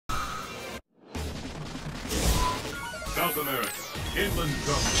South America, inland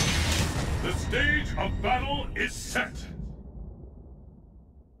jungle. The stage of battle is set.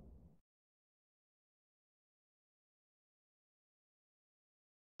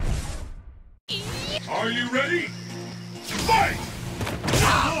 Are you ready? Fight!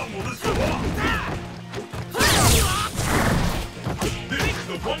 How long will this go on? This is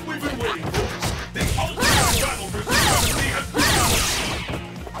the one we've been waiting for. The ultimate battle for supremacy has begun.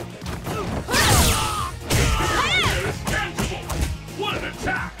 There is tangible. What an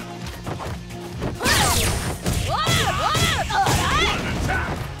attack! What an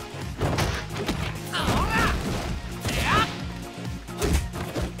attack!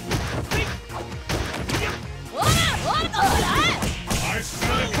 I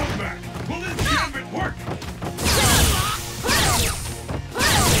smell a comeback. Will this gambit work?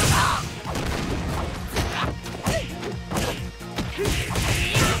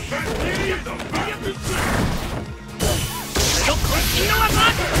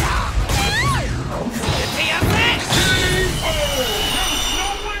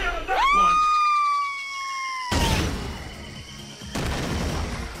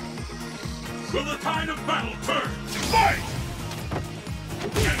 Will the tide of battle turn? Fight!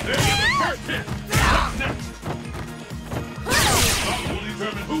 And there's the first hit. What's next? That will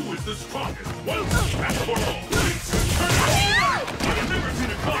determine who is the strongest. Once and for all. Turn it all around! I've never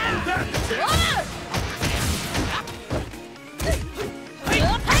seen a combo that intense.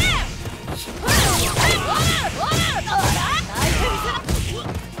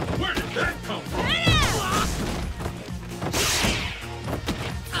 Where did that come from?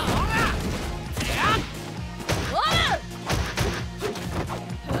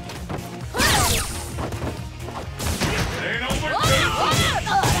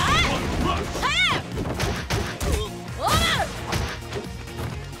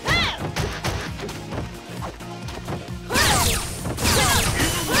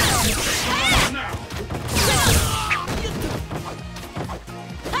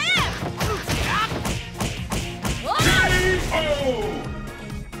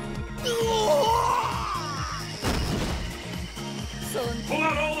 Pull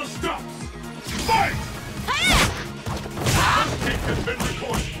out all the stops! Fight! This kick has been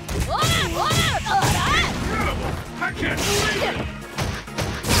recorded. Incredible! I can't believe it!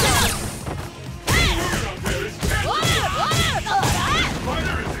 The word out there is tangible!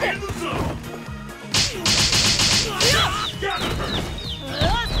 Fighter is in the zone! Got her!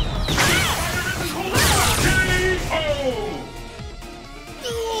 Fighter isn't holding back! KO!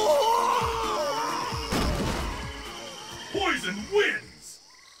 Poison wins!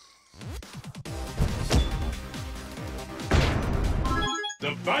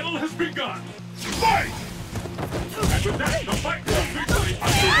 The battle has begun! Fight! And with that, the fight is officially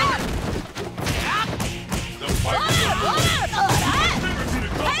underway! The fight is underway! I've never seen a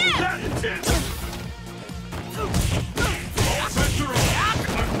combo that intense! All sets are on!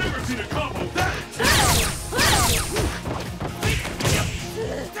 I've never seen a combo that intense!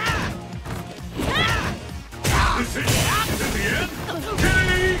 Is it the end?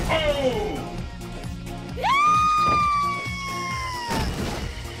 KO!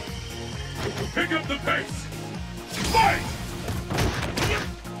 Pick up the pace! Fight!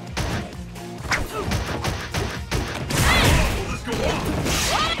 Oh, let's go on!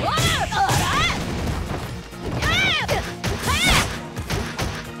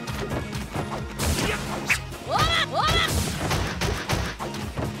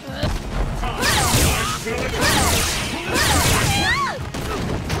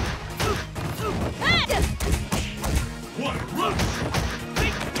 What a rush!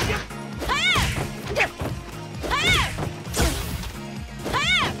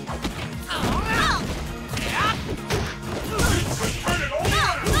 Turn it all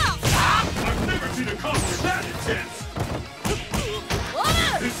around! I've never seen a combo that intense!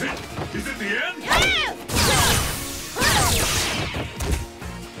 Is it the end?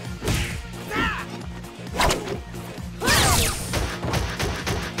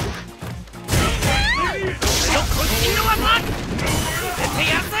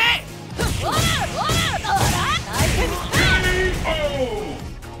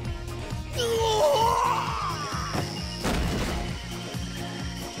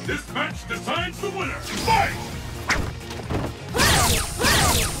 This match decides the winner! Fight!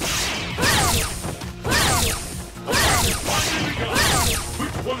 Finally begun!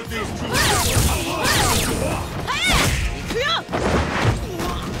 Which one of these two will go off?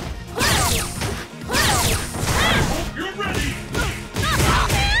 I hope you're ready!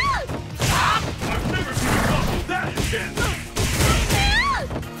 I've never seen a combo that intense!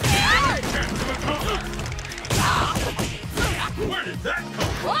 Chance of a comeback!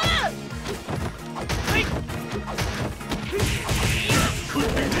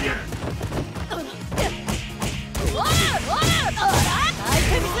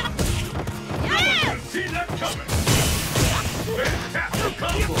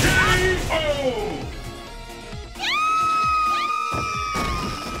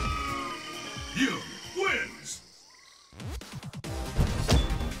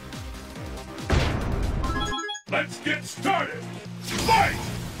 Let's get started! Fight!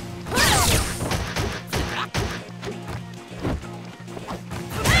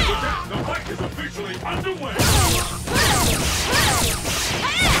 The fight is officially underway!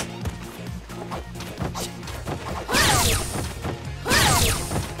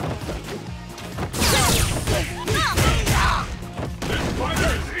 This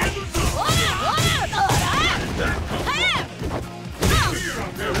fighter is in the zone! Fear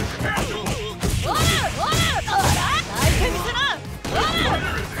out there is casual!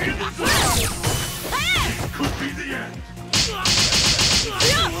 Fighter is in the zone! This could be the end!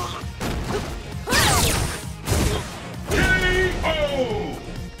 K.O.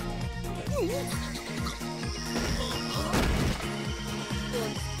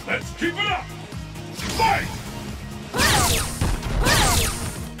 Let's keep it up! Fight!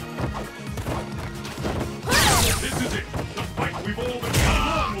 This is it! The fight we've all been how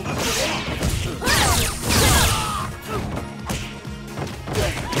long will this go on?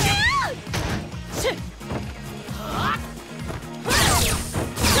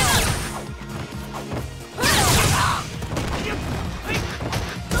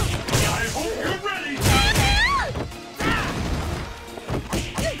 I hope you're ready!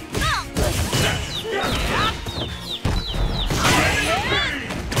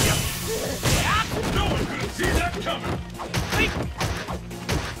 No one could see that coming!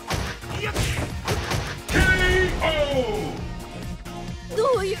 K.O. ど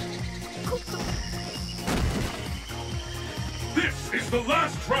ういうこと？ This is the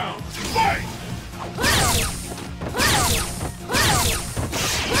last round! Fight!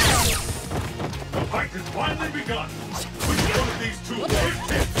 The fight has finally begun! Which one of these two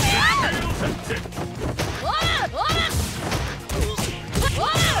first hits the scales and tipped?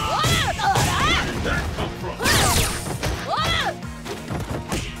 Where did that come from?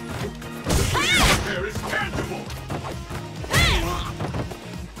 The fear out there is tangible!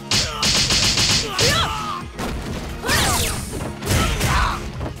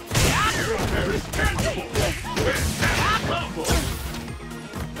 Fear out there is tangible! Fantastic combo!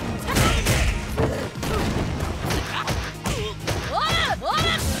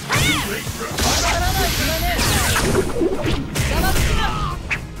 Too late for a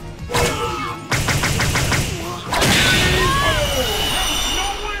no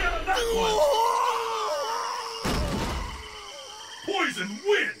way out of that one! Poison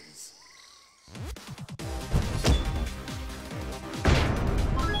wins!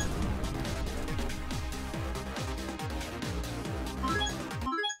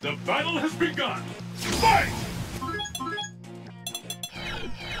 The battle has begun! Fight!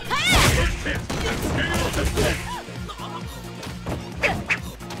 First hit, the scales have tipped!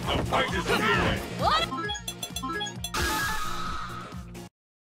 The fight is underway!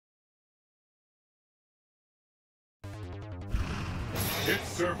 It's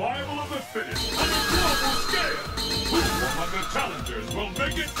survival of the fittest on a global scale! Which one of the challengers will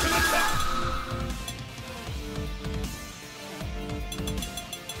make it to the top?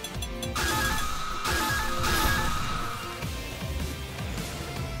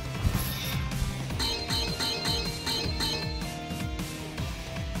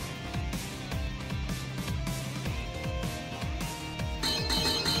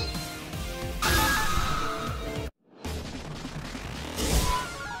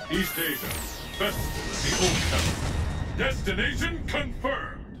 East Asia, Festival in the Old Town. Destination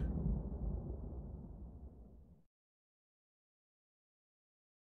confirmed!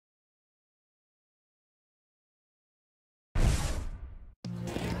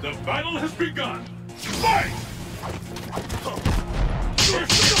 The battle has begun! Fight!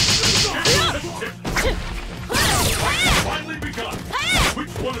 First hit, finally begun!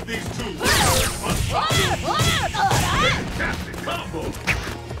 Which one of these two will emerge on top? Fantastic combo!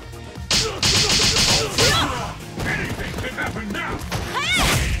 Anything can happen now!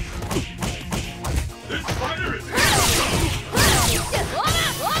 This fighter is in the zone!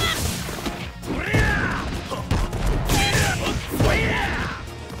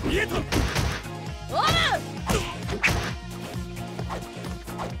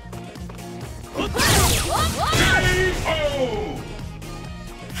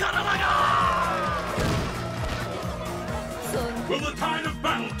 Will the tide of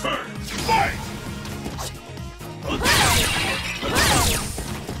battle turn? Fight!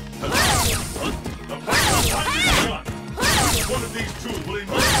 The fight will finally begun. Which one of these two will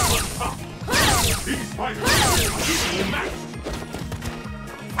emerge on top? These fighters are evenly matched.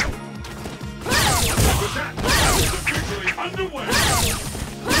 With that, the battle is officially underway.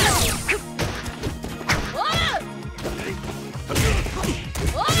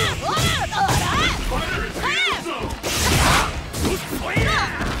 Fighter is in the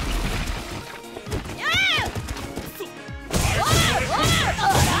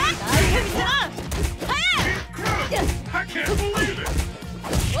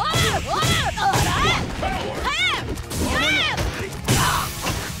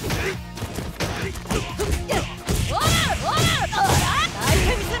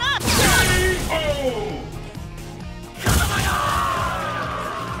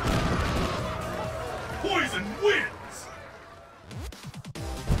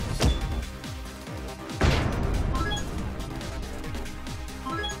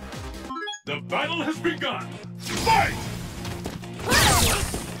begun! Fight!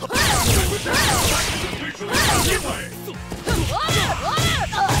 Officially underway!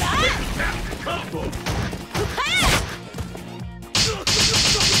 Combo!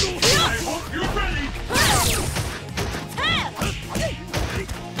 I hope you're ready!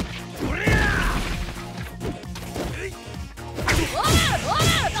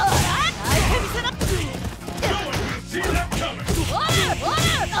 No one could see that coming!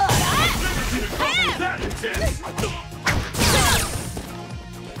 I've never seen a combo that intense!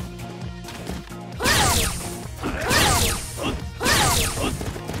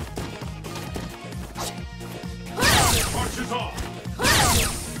 Marches off!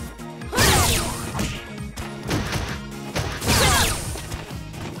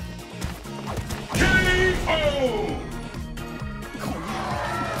 KO!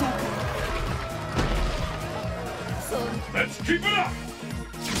 Let's keep it up!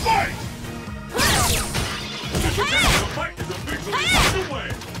 Fight! The fight is officially underway!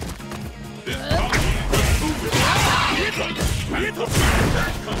 This conflict is moving! And the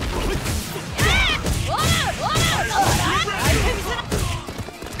that comes from it!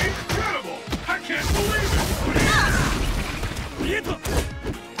 Incredible! I can't believe it!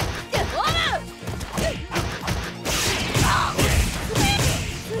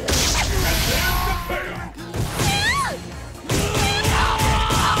 And there's the payoff!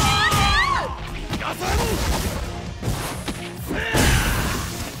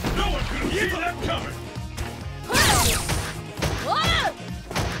 No one could have seen that coming!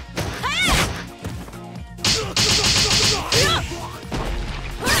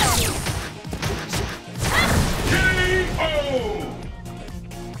 KO!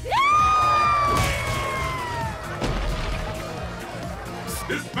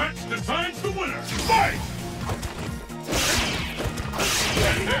 This match decides the winner! Fight!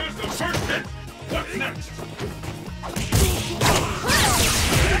 And there's the first hit! What's next?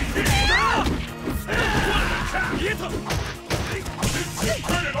 This is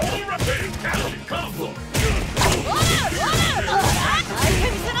credit all rotating Cali combo!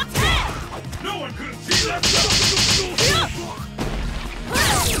 No one could have seen that coming!